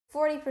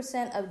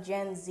40% of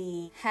Gen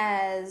Z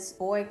has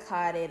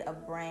boycotted a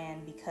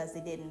brand because they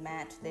didn't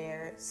match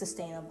their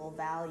sustainable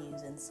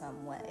values in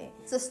some way.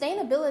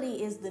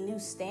 Sustainability is the new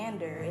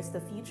standard. It's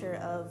the future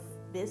of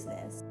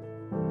business.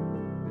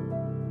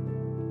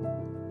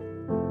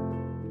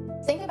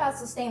 Think about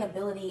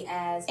sustainability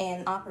as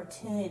an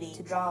opportunity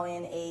to draw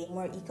in a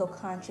more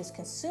eco-conscious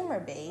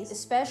consumer base,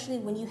 especially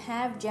when you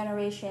have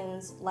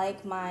generations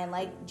like mine,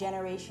 like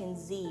Generation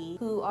Z,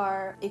 who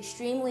are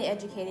extremely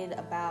educated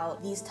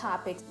about these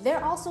topics.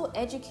 They're also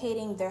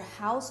educating their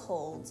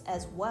households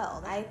as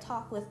well. I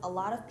talk with a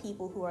lot of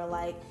people who are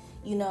like,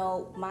 you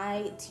know,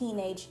 my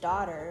teenage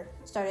daughter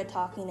started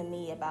talking to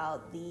me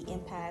about the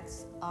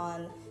impacts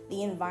on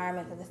the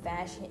environment that the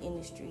fashion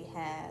industry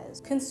has.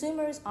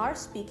 Consumers are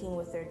speaking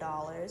with their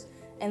dollars,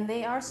 and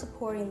they are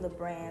supporting the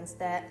brands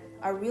that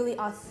are really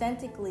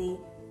authentically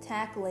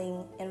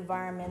tackling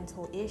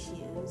environmental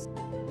issues.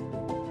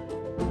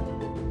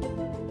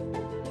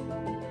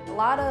 A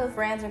lot of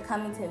brands are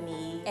coming to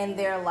me and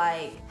they're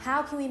like,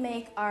 how can we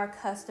make our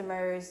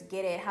customers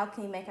get it? How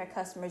can we make our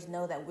customers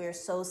know that we're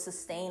so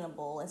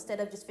sustainable? Instead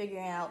of just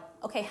figuring out,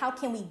 okay, how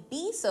can we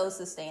be so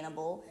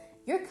sustainable?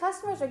 Your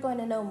customers are going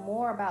to know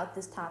more about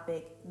this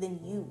topic than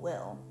you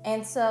will.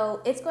 And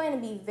so it's going to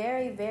be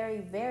very,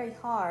 very, very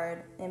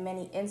hard in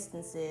many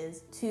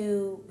instances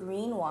to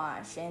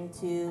greenwash and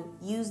to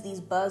use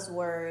these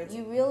buzzwords.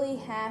 You really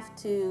have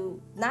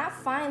to not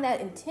find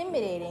that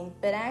intimidating,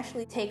 but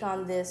actually take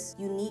on this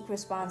unique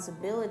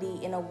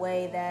responsibility in a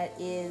way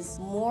that is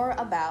more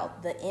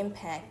about the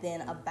impact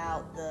than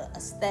about the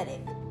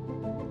aesthetic.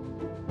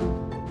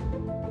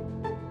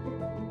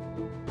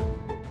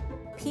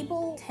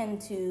 People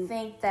tend to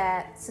think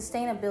that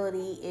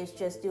sustainability is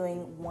just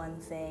doing one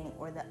thing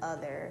or the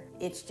other.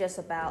 It's just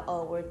about,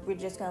 oh, we're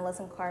just going to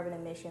lessen carbon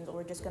emissions, or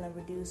we're just going to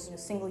reduce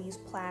single-use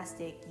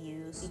plastic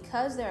use.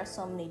 Because there are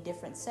so many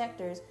different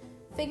sectors,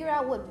 figure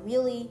out what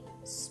really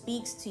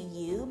speaks to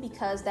you,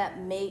 because that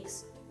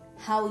makes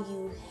how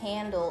you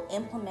handle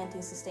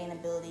implementing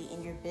sustainability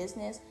in your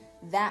business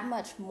that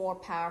much more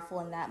powerful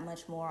and that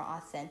much more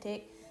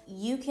authentic.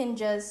 You can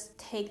just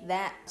take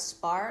that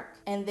spark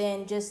and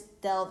then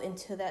just delve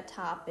into that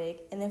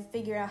topic and then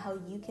figure out how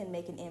you can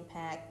make an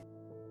impact.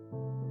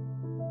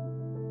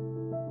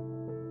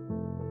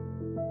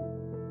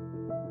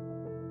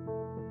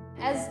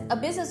 As a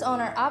business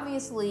owner,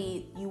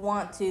 obviously you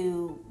want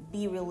to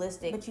be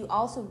realistic, but you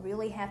also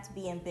really have to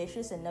be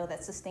ambitious and know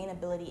that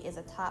sustainability is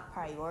a top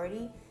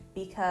priority,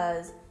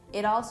 because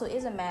it also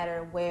is a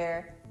matter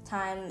where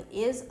time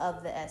is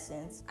of the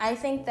essence. I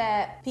think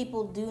that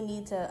people do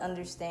need to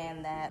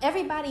understand that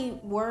everybody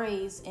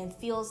worries and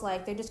feels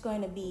like they're just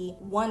going to be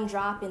one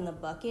drop in the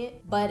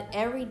bucket, but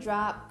every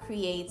drop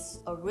creates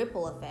a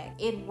ripple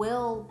effect. It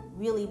will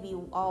really be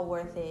all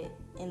worth it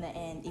in the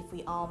end if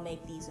we all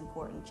make these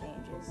important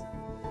changes.